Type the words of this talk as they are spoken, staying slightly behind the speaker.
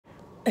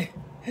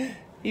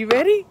You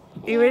ready?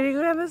 You ready to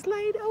go down the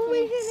slide? Oh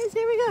my goodness,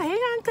 here we go. Hang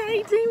on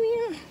tight,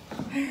 Damien.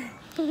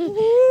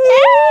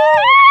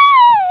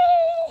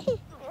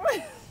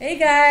 Hey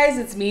guys,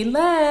 it's me,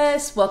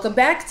 Les. Welcome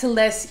back to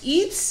Les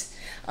Eats.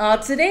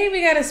 Today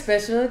we got a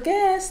special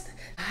guest.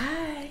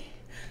 Hi.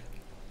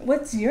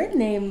 What's your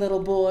name,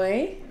 little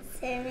boy?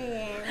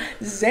 Zamian.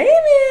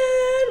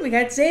 Zamian. We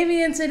got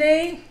Zamian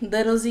today,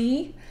 little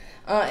Z.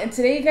 And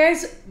today, you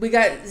guys, we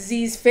got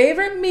Z's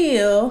favorite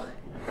meal,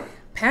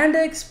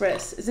 Panda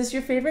Express. Is this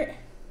your favorite?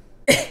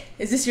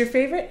 Is this your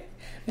favorite?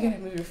 You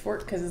gotta move your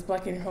fork because it's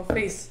blocking your whole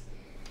face.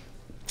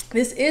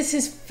 This is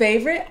his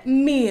favorite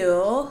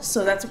meal,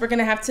 so that's what we're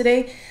gonna have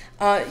today.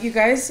 You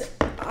guys,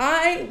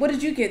 what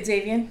did you get,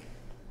 Xavier?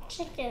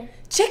 Chicken.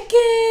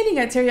 Chicken! He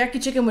got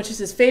teriyaki chicken, which is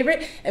his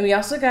favorite. And we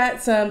also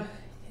got some,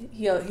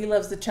 he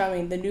loves the chow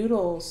mein, the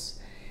noodles.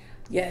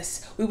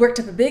 Yes, we worked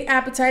up a big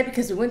appetite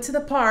because we went to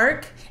the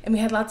park and we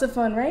had lots of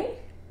fun, right?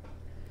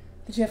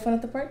 Did you have fun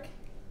at the park?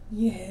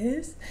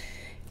 Yes.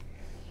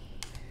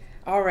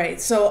 All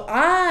right, so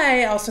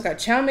I also got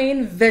chow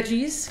mein,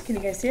 veggies. Can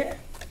you guys see it?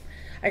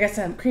 I got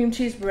some cream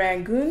cheese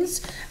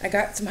rangoons. I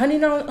got some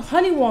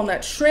honey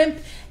walnut shrimp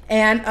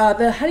and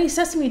the honey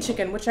sesame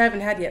chicken, which I haven't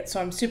had yet, so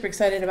I'm super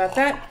excited about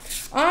that.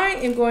 I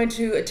am going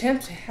to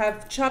attempt to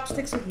have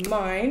chopsticks with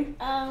mine.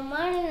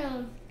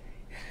 Mine.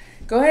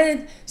 Go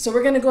ahead. So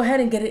we're gonna go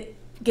ahead and get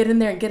in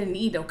there and get an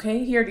eat.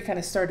 Okay. He already kind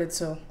of started.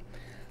 So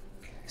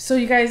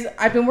you guys,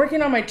 I've been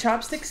working on my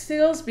chopstick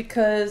skills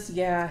because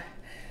yeah,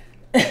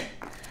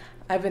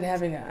 I've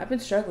been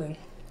struggling.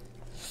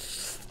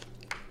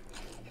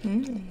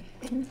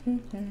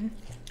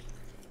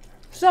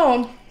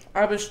 So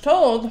I was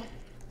told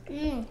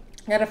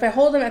that if I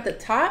hold them at the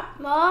top.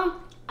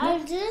 Mom,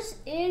 I'm just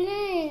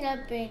eating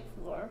a big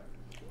fork.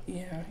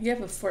 Yeah, you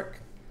have a fork.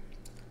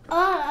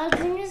 I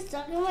think it's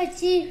stuck in my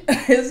teeth.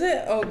 Is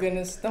it? Oh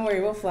goodness. Don't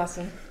worry, we'll floss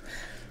them.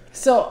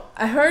 So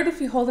I heard if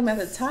you hold them at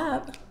the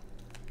top.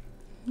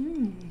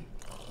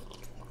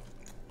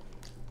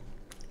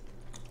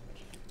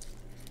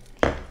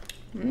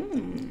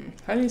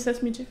 Honey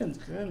sesame chicken's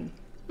good.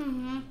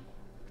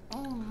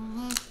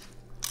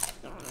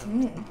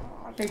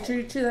 Make sure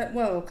you chew that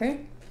well,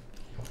 okay?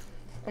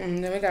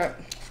 And then we got.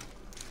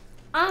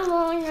 I'm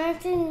going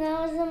nothing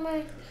else in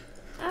my.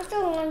 I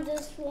don't want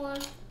this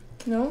one.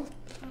 No?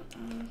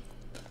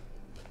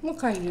 What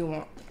kind do you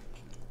want?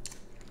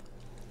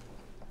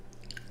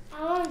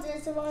 I want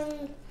this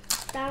one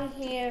down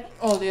here.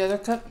 Oh, the other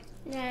cup?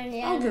 Yeah.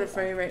 I'll get it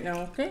for you right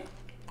now, okay?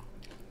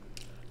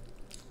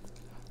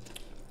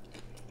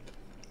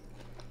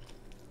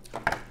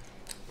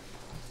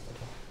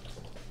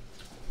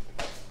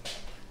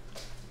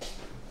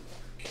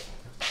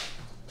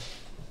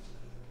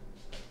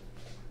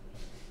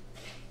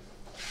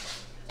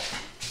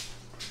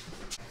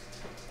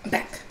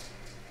 Back.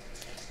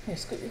 Here,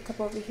 scoot your cup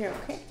over here,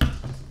 okay?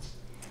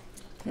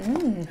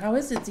 How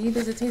is it, Z?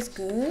 Does it taste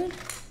good?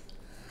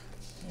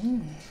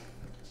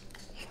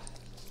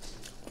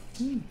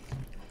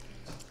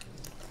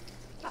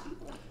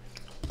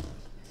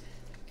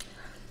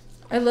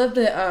 I love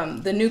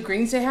the new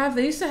greens they have.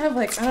 They used to have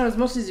like, I don't know, it's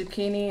mostly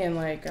zucchini and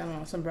like, I don't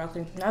know, some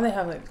broccoli. Now they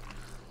have like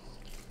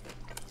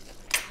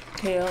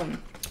kale and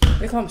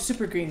they call them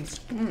super greens.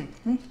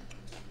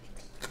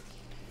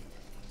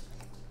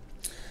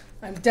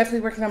 I'm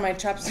definitely working on my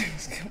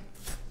chopsticks.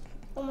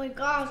 Oh my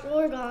gosh,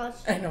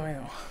 I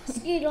know.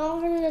 Eat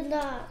all of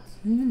that.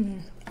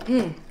 And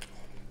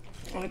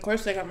of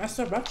course I got my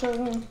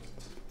sriracha.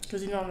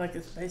 Because you know I'm like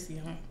it spicy,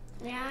 huh?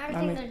 Yeah, I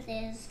think it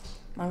is.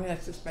 Mommy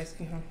likes it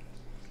spicy, huh?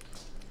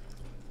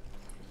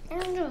 I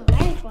don't do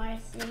very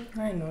spicy.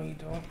 I know you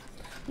don't.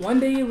 One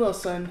day you will,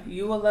 son.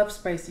 You will love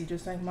spicy,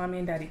 just like mommy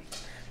and daddy.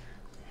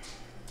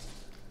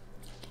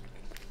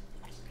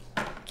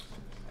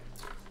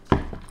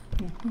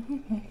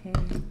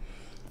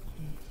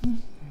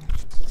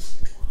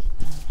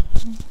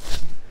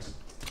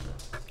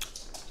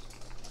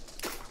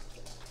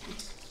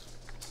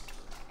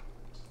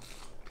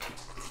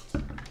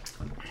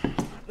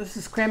 This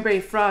is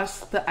cranberry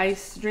frost, the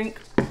ice drink.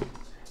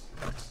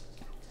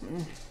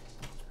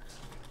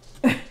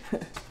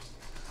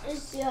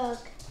 It's yuck.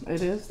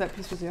 It is? That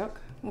piece was yuck?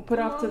 We'll put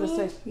it off to the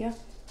side. Yeah?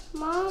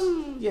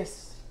 Mom.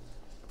 Yes.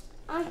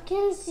 I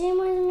can see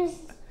my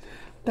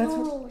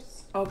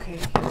noodles. Okay,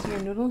 here's your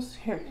noodles.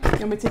 Here, you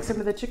want me to take some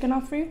of the chicken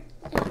off for you?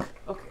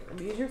 Okay, let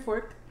me use your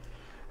fork.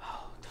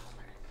 Oh,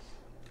 toddler.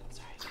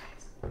 Sorry,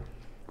 guys.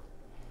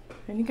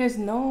 And you guys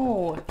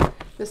know,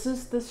 this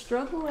is the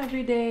struggle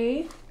every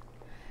day.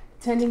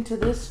 Tending to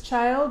this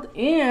child.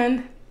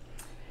 And,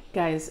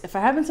 guys, if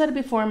I haven't said it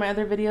before in my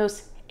other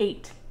videos,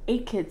 8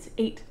 kids,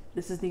 8.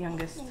 This is the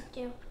youngest. Thank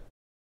you.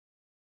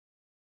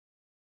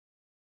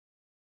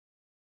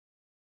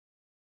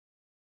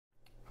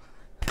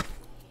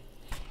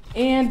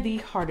 And the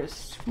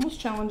hardest, most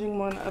challenging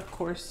one, of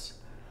course.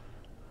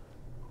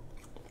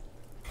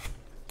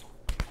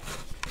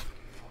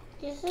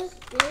 This is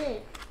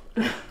big.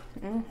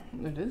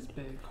 It is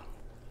big.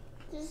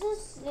 This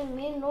is the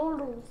main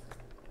noodles.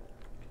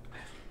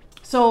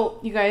 So,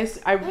 you guys,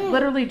 I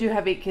literally do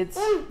have 8 kids.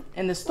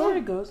 And the story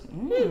goes,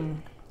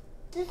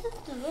 This is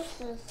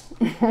delicious.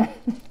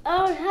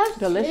 Oh, it has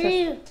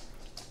delicious.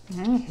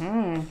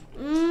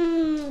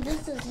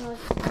 This is not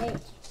great.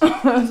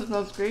 This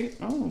smells great.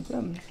 Oh,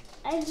 good.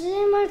 I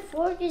think my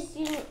fork is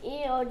going to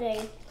eat all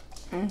day.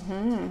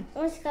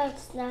 Let's go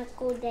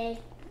snack all day.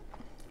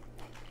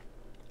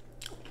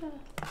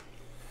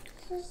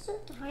 This is a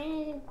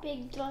tiny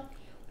big jar.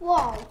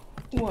 Whoa.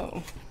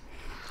 Whoa.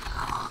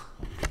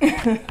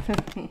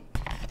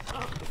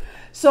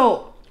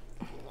 So,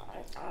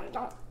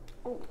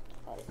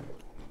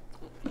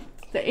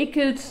 the 8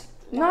 kids,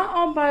 not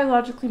all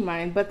biologically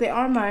mine, but they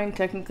are mine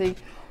technically.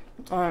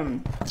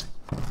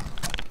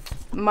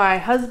 My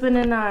husband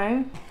and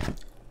I,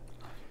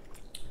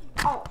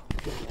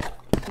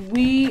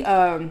 we're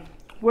oh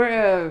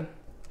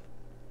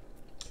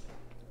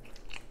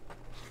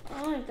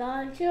my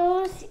god, she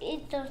wants to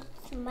eat the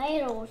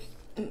tomatoes.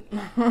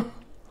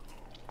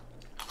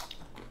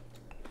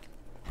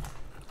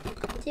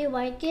 Do you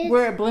like it?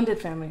 We're a blended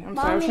family. I'm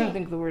sorry, I was trying to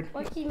think of the word.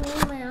 What do you mean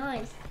in my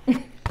eyes?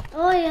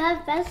 Oh, you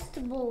have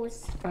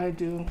vegetables. I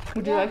do.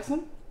 Would you like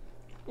some?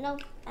 No,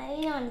 I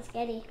eat on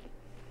spaghetti.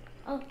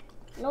 Oh,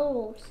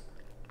 noodles.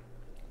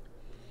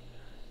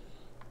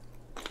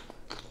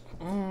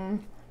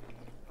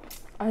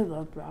 I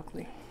love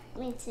broccoli.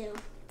 Me too.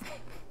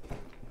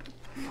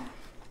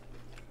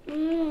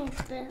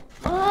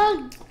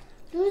 Oh,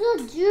 do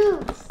the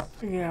juice.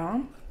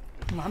 Yeah.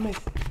 Mommy.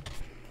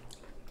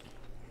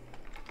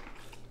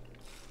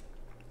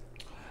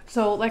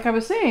 So, like I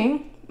was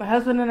saying, my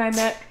husband and I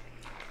met.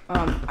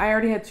 I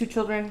already had 2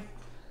 children.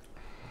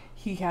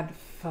 He had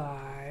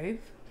 5.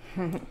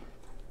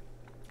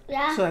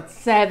 Yeah. So that's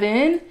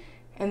 7.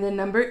 And then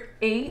number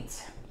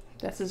 8.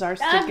 This is ours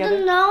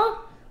together. No.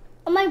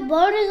 My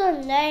brothers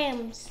are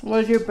names.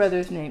 What are your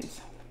brothers'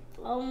 names?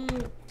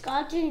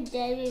 Godfrey,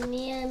 David,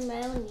 Mia, and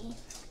Melanie.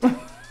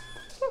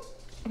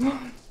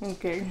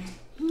 Okay.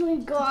 Oh my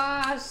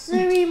gosh,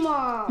 Siri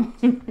Mom.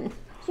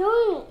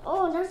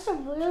 Oh, that's a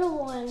real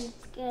one.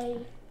 Okay.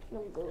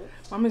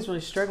 Mommy's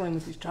really struggling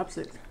with these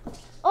chopsticks.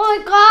 Oh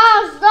my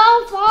gosh,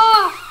 don't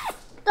fall.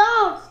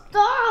 Don't.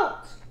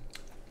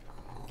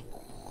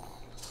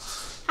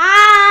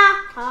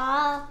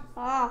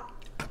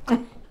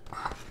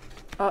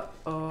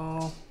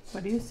 Uh-oh.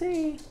 What do you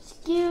say?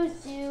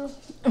 Excuse you.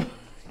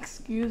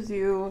 Excuse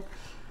you.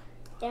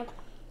 Yep.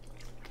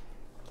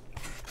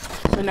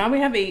 So now we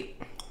have 8.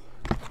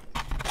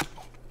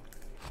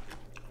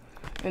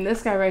 And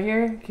this guy right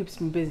here keeps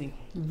me busy.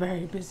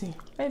 Very busy.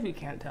 If you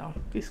can't tell.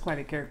 He's quite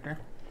a character.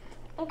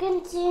 I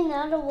can see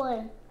another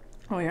one.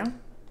 Oh, yeah?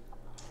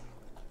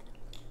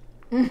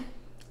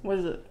 What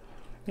is it?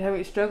 You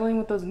having struggling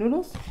with those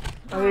noodles?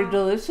 Are they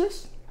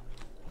delicious?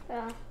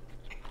 Yeah.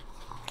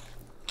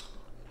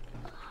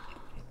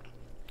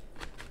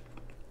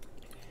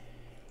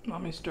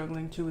 Mommy's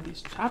struggling too with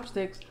these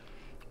chopsticks.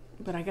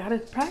 But I gotta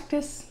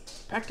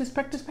practice. Practice.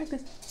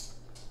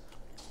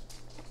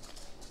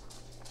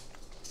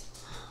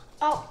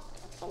 Oh.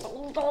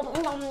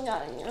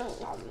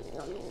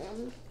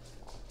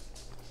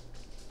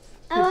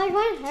 I like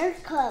my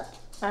haircut.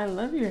 I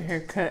love your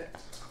haircut.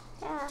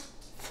 Yeah.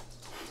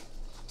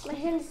 My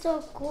hair's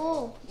so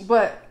cool.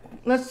 But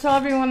let's tell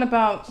everyone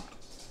about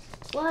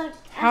What?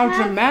 how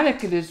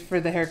dramatic it is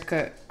for the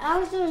haircut.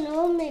 I don't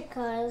know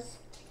because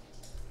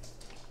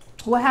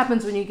What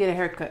happens when you get a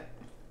haircut?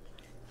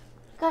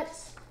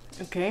 cuts,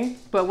 Okay,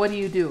 but what do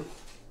you do?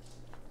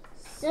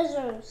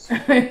 scissors.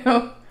 I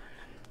know.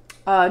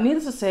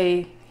 Needless to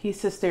say,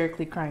 he's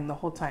hysterically crying the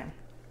whole time.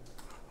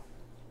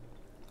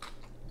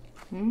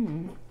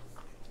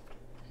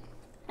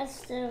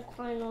 That's the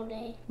final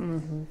day.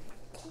 And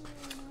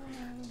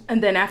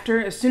then after,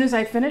 as soon as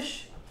I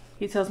finish,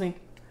 he tells me,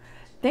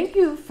 "Thank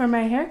you for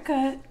my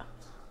haircut."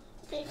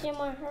 Thank you,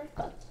 my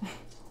haircut.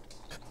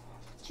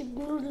 Chicken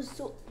noodle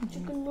soup.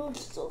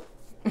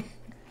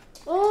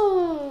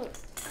 Oh,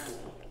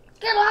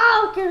 get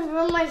out! Get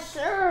from my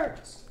shirt.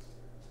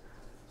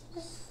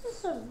 This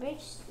is a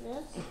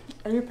richness.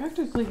 You're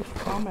practically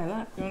on my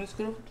lap. You want to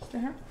scoot over just a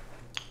hair?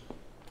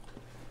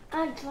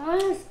 I'm trying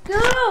to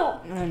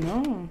go. I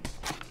know.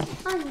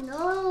 I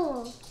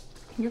know.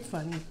 You're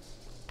funny.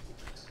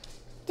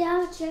 Do you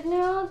have chicken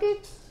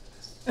nuggets?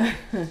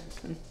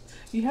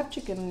 You have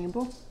chicken in your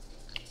bowl.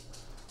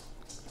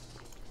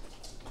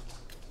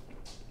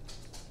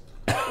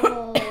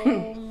 Oh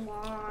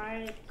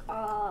my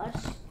gosh.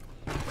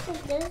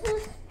 This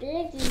is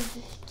big and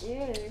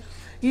juice.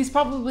 He's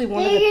probably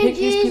one of the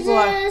pickiest people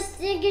I...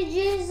 Thank you,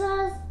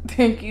 Jesus.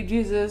 Thank you,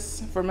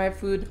 Jesus, for my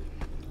food.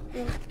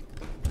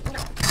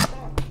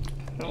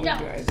 Oh, Yeah.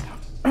 guys.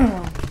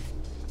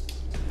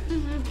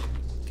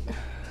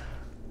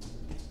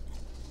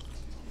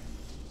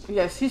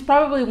 Yes, he's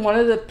probably one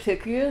of the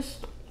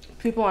pickiest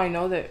people I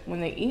know that when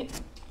they eat.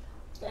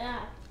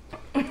 Yeah.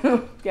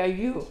 Yeah,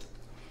 you.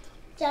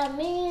 That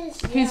means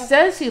He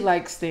says he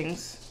likes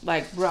things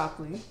like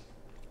broccoli.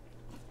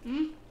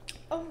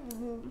 Oh.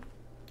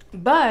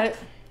 But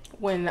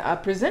when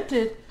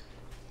presented,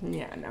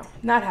 yeah, no,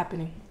 not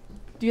happening.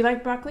 Do you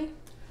like broccoli?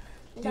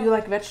 Do you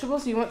like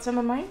vegetables? Do you want some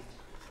of mine?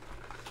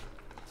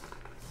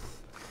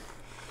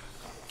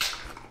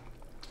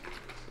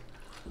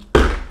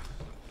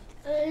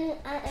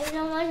 I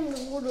don't want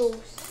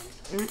noodles.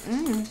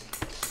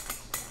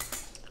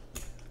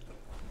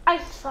 I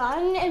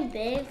found a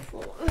big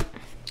one.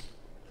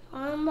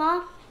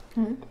 Mama.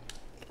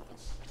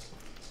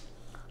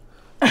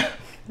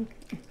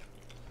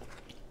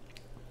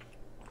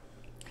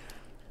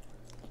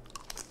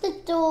 The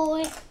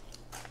door.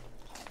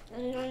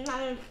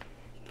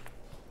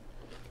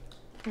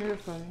 You're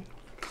funny.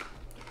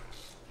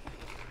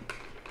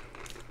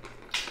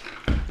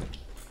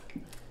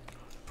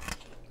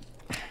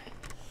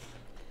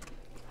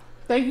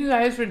 Thank you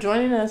guys for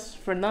joining us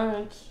for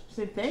lunch.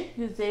 Say thank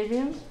you,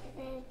 Xavier.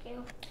 Thank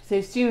you.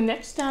 Say see you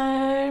next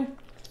time.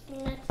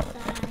 Next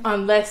time.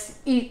 On Less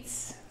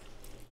Eats.